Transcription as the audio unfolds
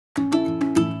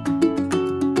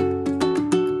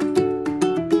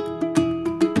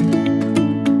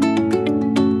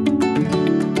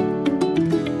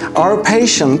Our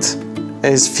patient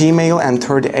is female and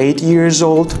 38 years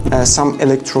old. Some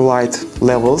electrolyte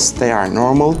levels, they are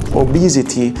normal.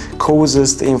 Obesity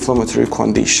causes the inflammatory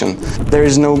condition. There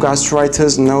is no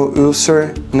gastritis, no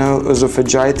ulcer, no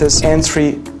esophagitis.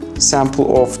 Entry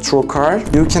sample of trocar.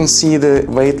 You can see the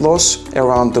weight loss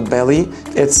around the belly.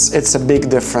 It's a big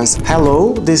difference.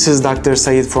 Hello, this is Dr.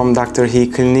 Said from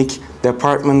Dr.HE Clinic,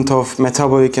 Department of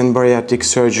Metabolic and Bariatric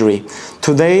Surgery.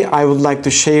 Today, I would like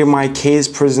to share my case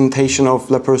presentation of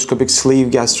laparoscopic sleeve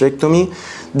gastrectomy.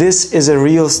 This is a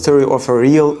real story of a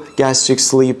real gastric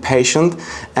sleeve patient,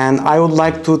 and I would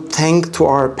like to thank to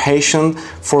our patient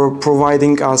for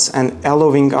providing us and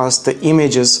allowing us the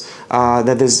images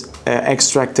that is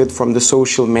extracted from the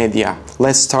social media.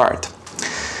 Let's start.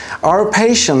 Our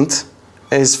patient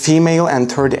is female and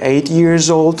 38 years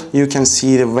old. You can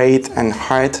see the weight and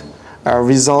height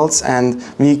results, and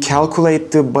we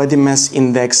calculate the body mass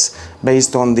index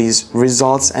based on these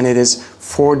results, and it is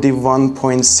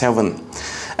 41.7.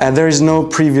 There is no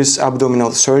previous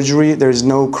abdominal surgery, there is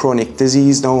no chronic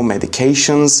disease, no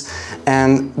medications,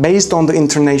 and based on the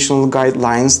international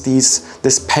guidelines,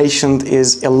 this patient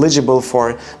is eligible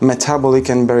for metabolic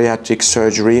and bariatric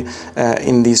surgery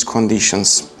in these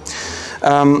conditions.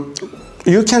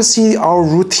 You can see our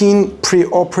routine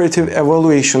pre-operative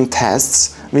evaluation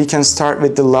tests. We can start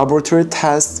with the laboratory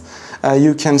tests.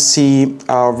 You can see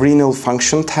renal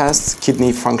function tests,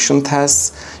 kidney function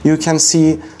tests. You can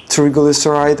see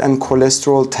triglyceride and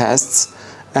cholesterol tests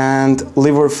and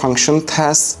liver function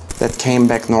tests that came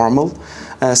back normal.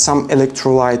 Some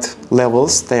electrolyte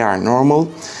levels, they are normal.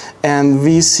 And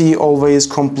we see always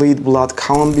complete blood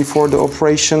count before the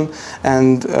operation,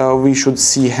 and we should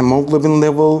see hemoglobin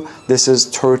level. This is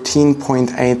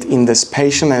 13.8 in this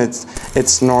patient, and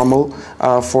it's normal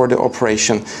for the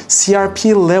operation.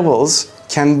 CRP levels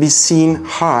can be seen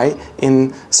high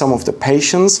in some of the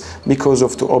patients because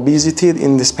of the obesity.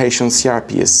 In this patient,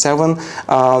 CRP is 7.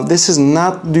 This is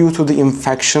not due to the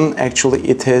infection. Actually,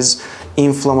 it is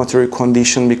inflammatory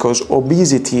condition because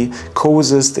obesity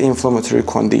causes the inflammatory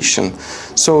condition.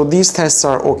 So these tests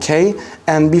are okay,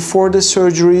 and before the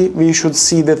surgery we should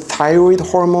see the thyroid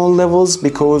hormone levels,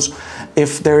 because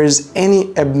if there is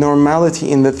any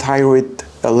abnormality in the thyroid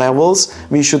levels,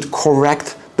 we should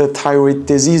correct the thyroid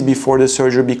disease before the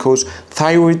surgery, because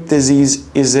thyroid disease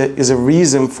is a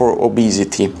reason for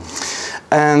obesity.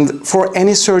 And for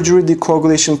any surgery, the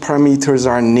coagulation parameters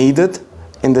are needed.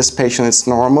 In this patient, it's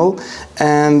normal,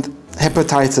 and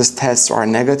hepatitis tests are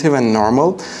negative and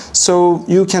normal. So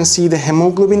you can see the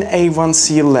hemoglobin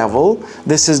A1C level.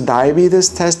 This is diabetes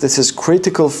test. This is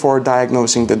critical for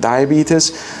diagnosing the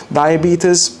diabetes.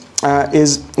 Diabetes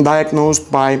is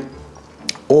diagnosed by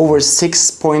over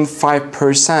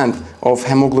 6.5% of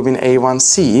hemoglobin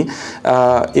A1C.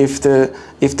 If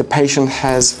the patient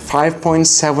has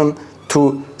 5.7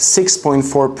 to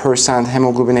 6.4%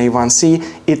 hemoglobin A1C,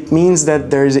 it means that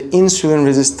there is insulin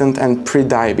resistant and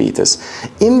pre-diabetes.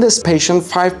 In this patient,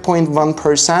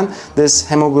 5.1%, this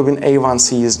hemoglobin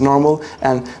A1C is normal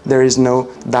and there is no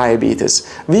diabetes.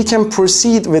 We can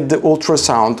proceed with the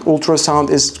ultrasound.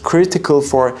 Ultrasound is critical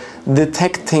for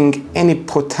detecting any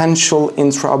potential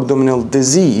intra-abdominal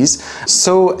disease.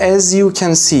 So as you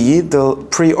can see, the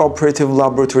pre-operative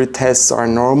laboratory tests are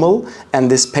normal, and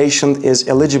this patient is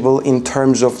eligible in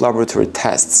terms of laboratory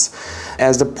tests.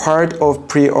 As the part of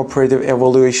pre-operative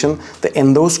evaluation, the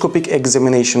endoscopic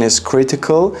examination is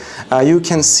critical. You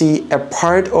can see a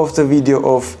part of the video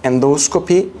of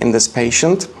endoscopy in this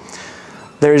patient.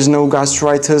 There is no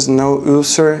gastritis, no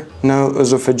ulcer, no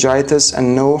esophagitis,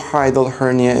 and no hiatal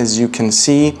hernia, as you can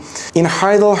see. In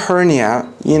hiatal hernia,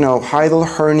 hiatal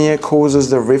hernia causes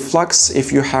the reflux.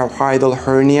 If you have hiatal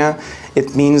hernia,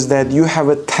 it means that you have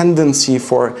a tendency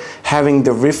for having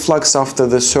the reflux after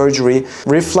the surgery.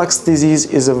 Reflux disease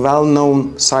is a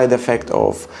well-known side effect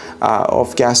of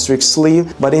gastric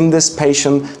sleeve, but in this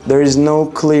patient there is no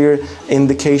clear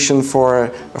indication for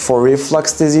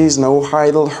reflux disease, no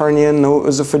hiatal hernia, no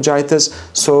esophagitis,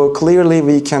 so clearly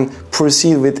we can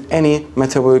proceed with any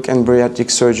metabolic and bariatric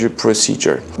surgery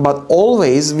procedure. But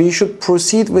always we should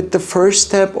proceed with the first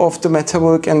step of the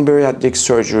metabolic and bariatric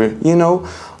surgery.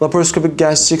 Laparoscopic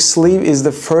gastric sleeve is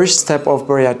the first step of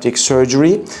bariatric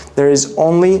surgery. There is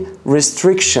only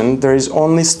restriction, there is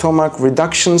only stomach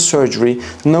reduction surgery,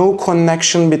 no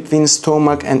connection between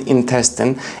stomach and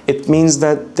intestine. It means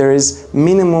that there is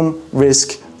minimum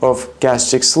risk of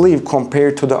gastric sleeve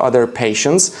compared to the other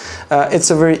patients. It's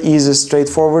a very easy,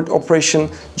 straightforward operation,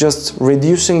 just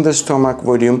reducing the stomach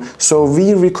volume. So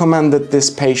we recommended this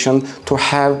patient to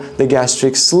have the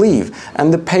gastric sleeve,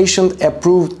 and the patient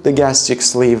approved the gastric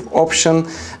sleeve option,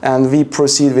 and we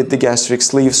proceed with the gastric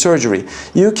sleeve surgery.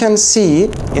 You can see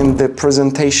in the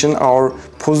presentation our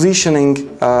positioning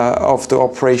of the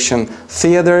operation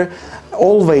theater.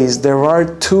 Always there are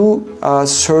two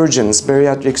surgeons,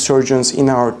 bariatric surgeons in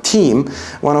our team.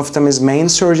 One of them is main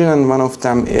surgeon and one of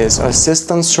them is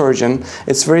assistant surgeon.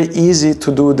 It's very easy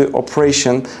to do the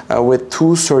operation with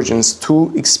two surgeons,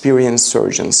 two experienced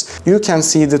surgeons. You can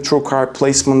see the trocar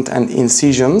placement and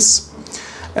incisions.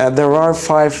 There are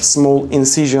 5 small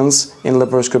incisions in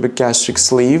laparoscopic gastric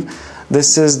sleeve.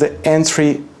 This is the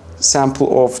entry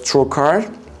sample of trocar,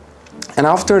 and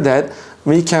after that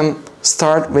we can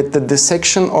start with the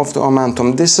dissection of the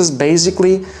omentum. This is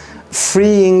basically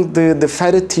freeing the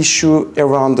fatty tissue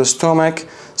around the stomach,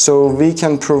 so we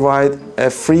can provide a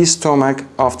free stomach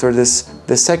after this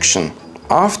dissection.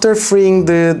 After freeing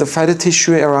the fatty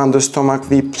tissue around the stomach,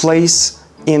 we place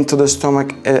into the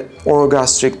stomach a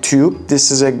orogastric tube.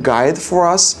 This is a guide for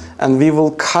us, and we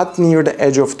will cut near the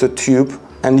edge of the tube,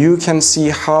 and you can see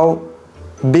how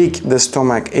big the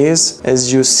stomach is.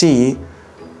 As you see,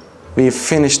 we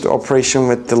finished the operation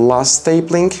with the last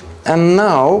stapling, and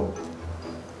now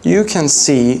you can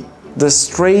see the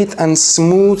straight and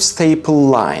smooth staple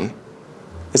line.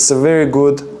 It's a very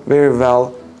good, very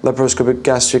well laparoscopic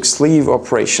gastric sleeve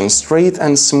operation. Straight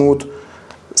and smooth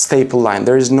staple line.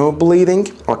 There is no bleeding.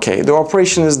 Okay, the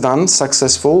operation is done,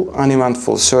 successful,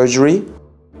 uneventful surgery.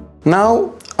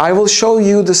 Now I will show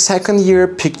you the second year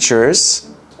pictures.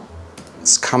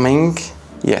 It's coming.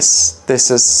 Yes, this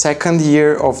is second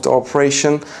year of the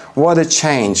operation. What a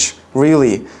change,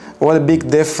 really. What a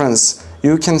big difference.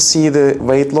 You can see the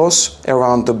weight loss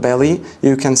around the belly.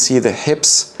 You can see the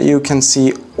hips. You can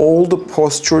see all the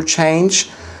posture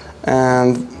change,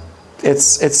 and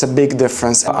it's a big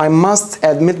difference. I must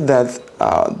admit that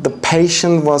the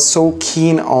patient was so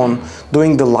keen on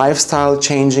doing the lifestyle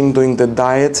changing, doing the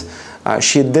diet.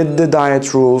 She did the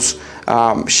diet rules.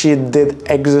 She did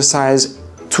exercise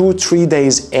 2-3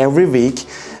 days every week.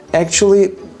 Actually,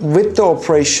 with the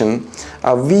operation,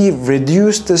 we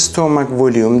reduced the stomach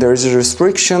volume. There is a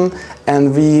restriction,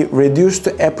 and we reduced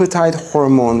the appetite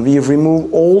hormone. We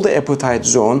remove all the appetite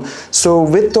zone. So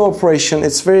with the operation,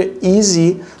 it's very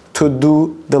easy to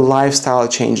do the lifestyle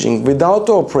changing. Without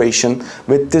the operation,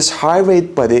 with this high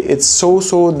weight body, it's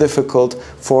so difficult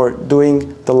for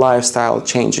doing the lifestyle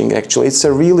changing. Actually, it's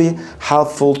a really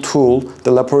helpful tool,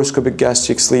 the laparoscopic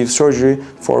gastric sleeve surgery,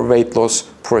 for weight loss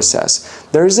process.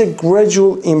 There is a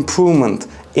gradual improvement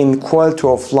in quality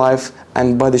of life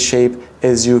and body shape,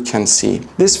 as you can see.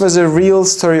 This was a real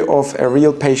story of a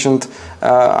real patient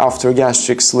after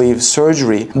gastric sleeve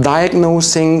surgery,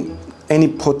 diagnosing any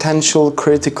potential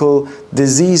critical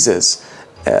diseases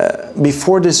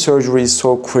before the surgery is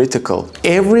so critical.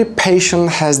 Every patient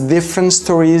has different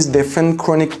stories, different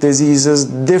chronic diseases,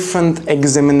 different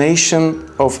examination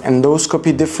of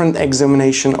endoscopy, different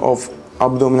examination of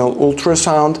abdominal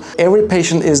ultrasound. Every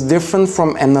patient is different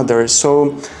from another,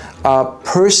 so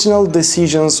personal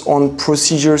decisions on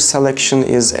procedure selection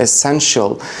is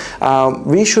essential.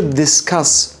 We should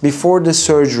discuss before the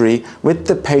surgery with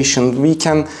the patient. We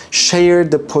can share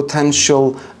the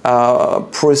potential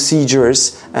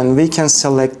procedures, and we can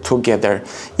select together.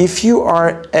 If you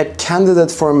are a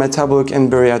candidate for metabolic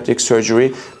and bariatric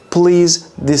surgery, please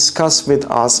discuss with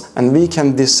us and we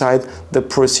can decide the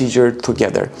procedure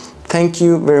together. Thank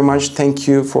you very much. Thank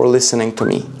you for listening to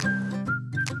me.